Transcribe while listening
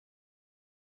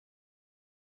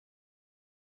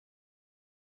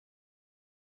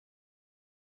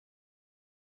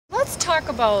Let's talk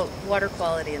about water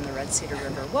quality in the Red Cedar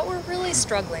River. What we're really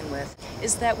struggling with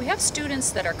is that we have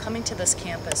students that are coming to this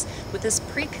campus with this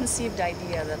preconceived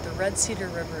idea that the Red Cedar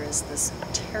River is this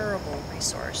terrible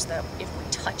resource, that if we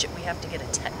touch it we have to get a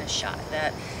tetanus shot,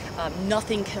 that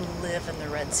nothing can live in the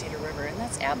Red Cedar River, and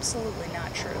that's absolutely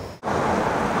not true.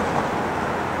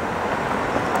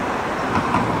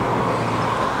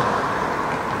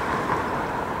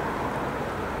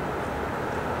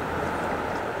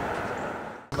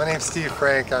 My name's Steve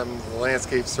Frank. I'm the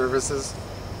Landscape Services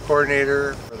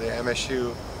Coordinator for the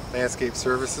MSU Landscape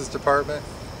Services Department.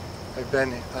 I've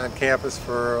been on campus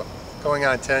for going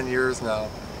on 10 years now,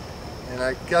 and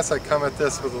I guess I come at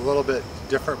this with a little bit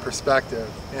different perspective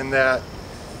in that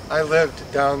I lived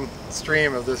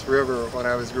downstream of this river when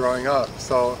I was growing up,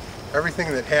 so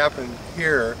everything that happened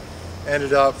here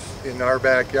ended up in our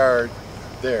backyard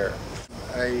there.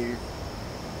 I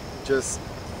just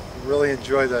really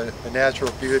enjoy the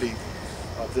natural beauty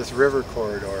of this river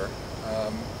corridor,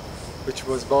 which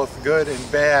was both good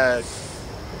and bad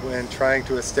when trying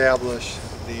to establish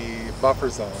the buffer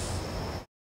zone.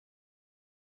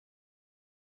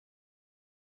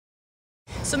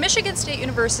 So Michigan State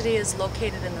University is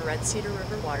located in the Red Cedar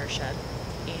River watershed,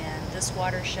 and this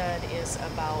watershed is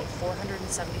about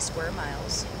 470 square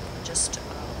miles, just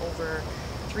over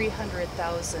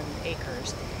 300,000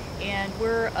 acres. And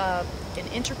we're an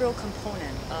integral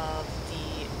component of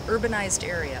the urbanized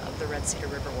area of the Red Cedar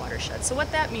River watershed. So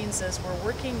what that means is we're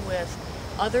working with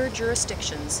other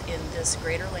jurisdictions in this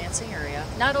greater Lansing area,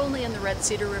 not only in the Red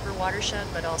Cedar River watershed,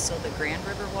 but also the Grand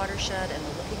River watershed and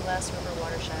the Looking Glass River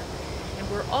watershed. And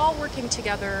we're all working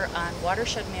together on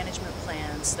watershed management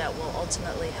plans that will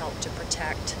ultimately help to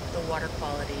protect the water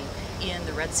quality in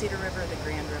the Red Cedar River, the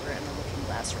Grand River, and the Looking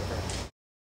Glass River.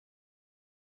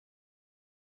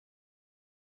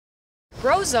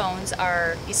 Grow zones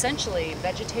are essentially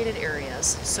vegetated areas,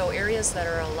 so areas that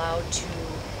are allowed to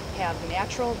have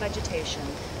natural vegetation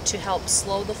to help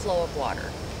slow the flow of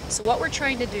water. So what we're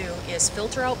trying to do is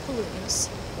filter out pollutants.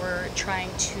 We're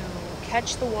trying to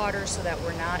catch the water so that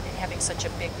we're not having such a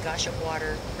big gush of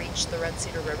water reach the Red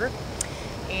Cedar River.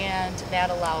 And that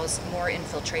allows more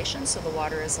infiltration, so the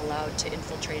water is allowed to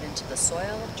infiltrate into the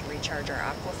soil to recharge our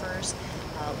aquifers.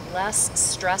 Less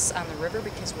stress on the river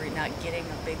because we're not getting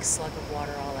a big slug of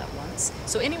water all at once.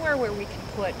 So anywhere where we can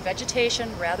put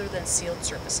vegetation rather than sealed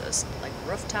surfaces, like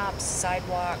rooftops,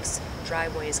 sidewalks,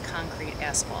 driveways, concrete,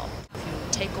 asphalt. If you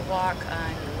take a walk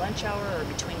on your lunch hour or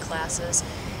between classes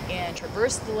and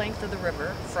traverse the length of the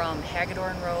river from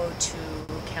Hagedorn Road to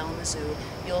Kalamazoo,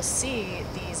 you'll see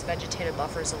these vegetative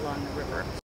buffers along the river.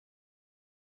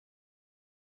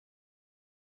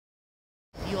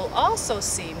 You'll also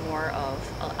see more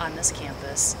of, on this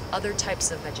campus, other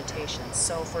types of vegetation.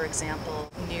 So for example,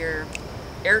 near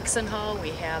Erickson Hall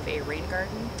we have a rain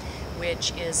garden,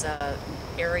 which is an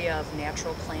area of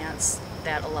natural plants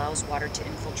that allows water to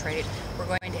infiltrate. We're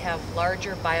going to have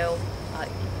larger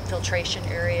biofiltration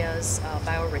areas,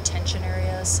 bioretention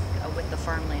areas with the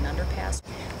Farm Lane Underpass.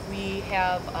 We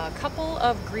have a couple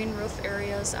of green roof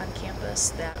areas on campus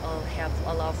that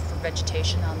allow for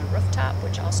vegetation on the rooftop,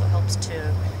 which also helps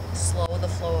to slow the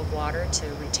flow of water, to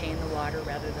retain the water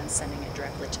rather than sending it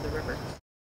directly to the river.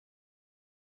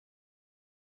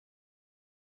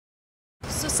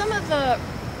 So some of the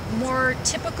more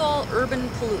typical urban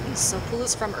pollutants, so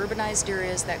pollutants from urbanized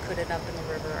areas that could end up in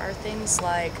the river, are things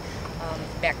like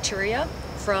bacteria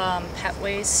from pet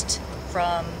waste,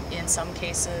 from, in some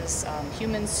cases,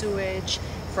 human sewage,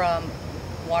 from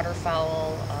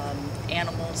waterfowl,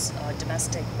 animals,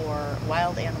 domestic or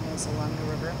wild animals along the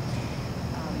river.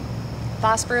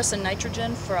 Phosphorus and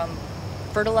nitrogen from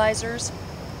fertilizers,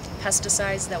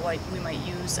 pesticides that we might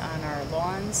use on our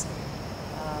lawns,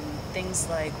 things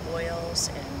like oils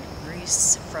and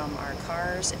grease from our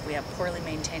cars. If we have poorly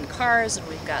maintained cars and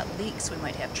we've got leaks, we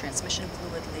might have transmission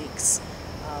fluid leaks,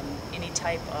 any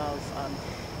type of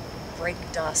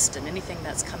brake dust and anything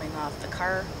that's coming off the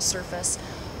car surface.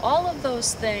 All of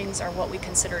those things are what we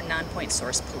consider non-point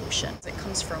source pollution. It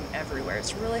comes from everywhere.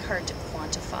 It's really hard to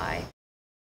quantify.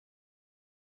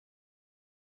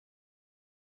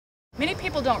 Many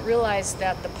people don't realize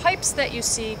that the pipes that you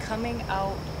see coming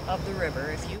out of the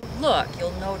river, if you look,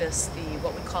 you'll notice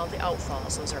what we call the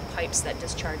outfalls. Those are pipes that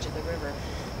discharge in the river.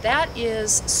 That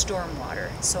is stormwater.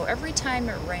 So every time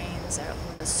it rains,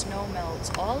 when the snow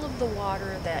melts, all of the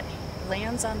water that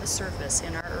lands on the surface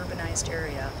in our urbanized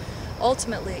area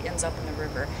ultimately ends up in the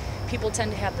river. People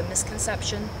tend to have the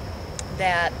misconception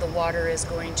that the water is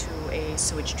going to a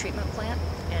sewage treatment plant,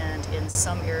 and in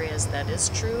some areas that is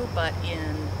true, but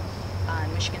in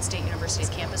on Michigan State University's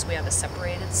campus, we have a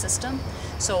separated system.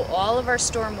 So all of our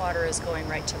stormwater is going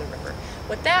right to the river.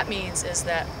 What that means is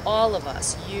that all of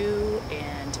us, you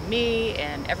and me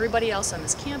and everybody else on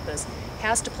this campus,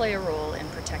 has to play a role in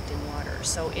protecting water.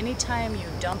 So anytime you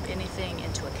dump anything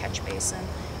into a catch basin,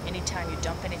 anytime you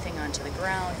dump anything onto the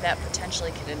ground, that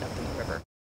potentially could end up in the river.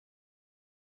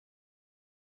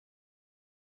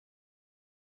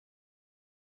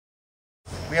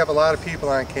 We have a lot of people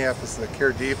on campus that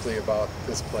care deeply about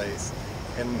this place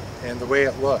and the way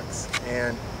it looks.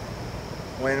 And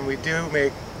when we do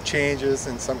make changes,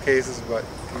 in some cases what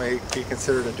may be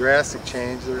considered a drastic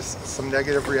change, there's some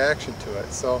negative reaction to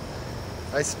it. So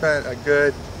I spent a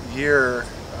good year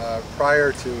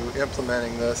prior to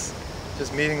implementing this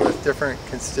just meeting with different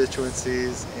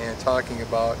constituencies and talking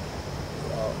about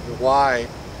the why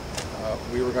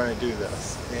we were going to do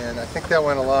this. And I think that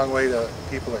went a long way to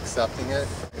people accepting it.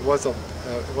 It was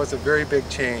a very big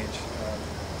change.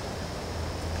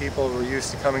 People were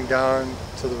used to coming down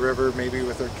to the river maybe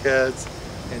with their kids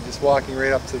and just walking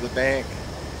right up to the bank,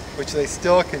 which they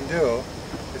still can do.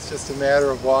 It's just a matter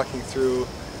of walking through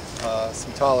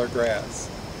some taller grass.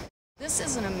 This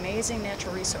is an amazing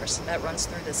natural resource that runs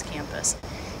through this campus.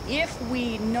 If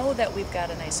we know that we've got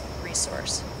a nice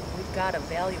resource, we've got a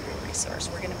valuable resource,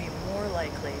 we're going to be more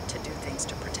likely to do things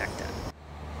to protect it.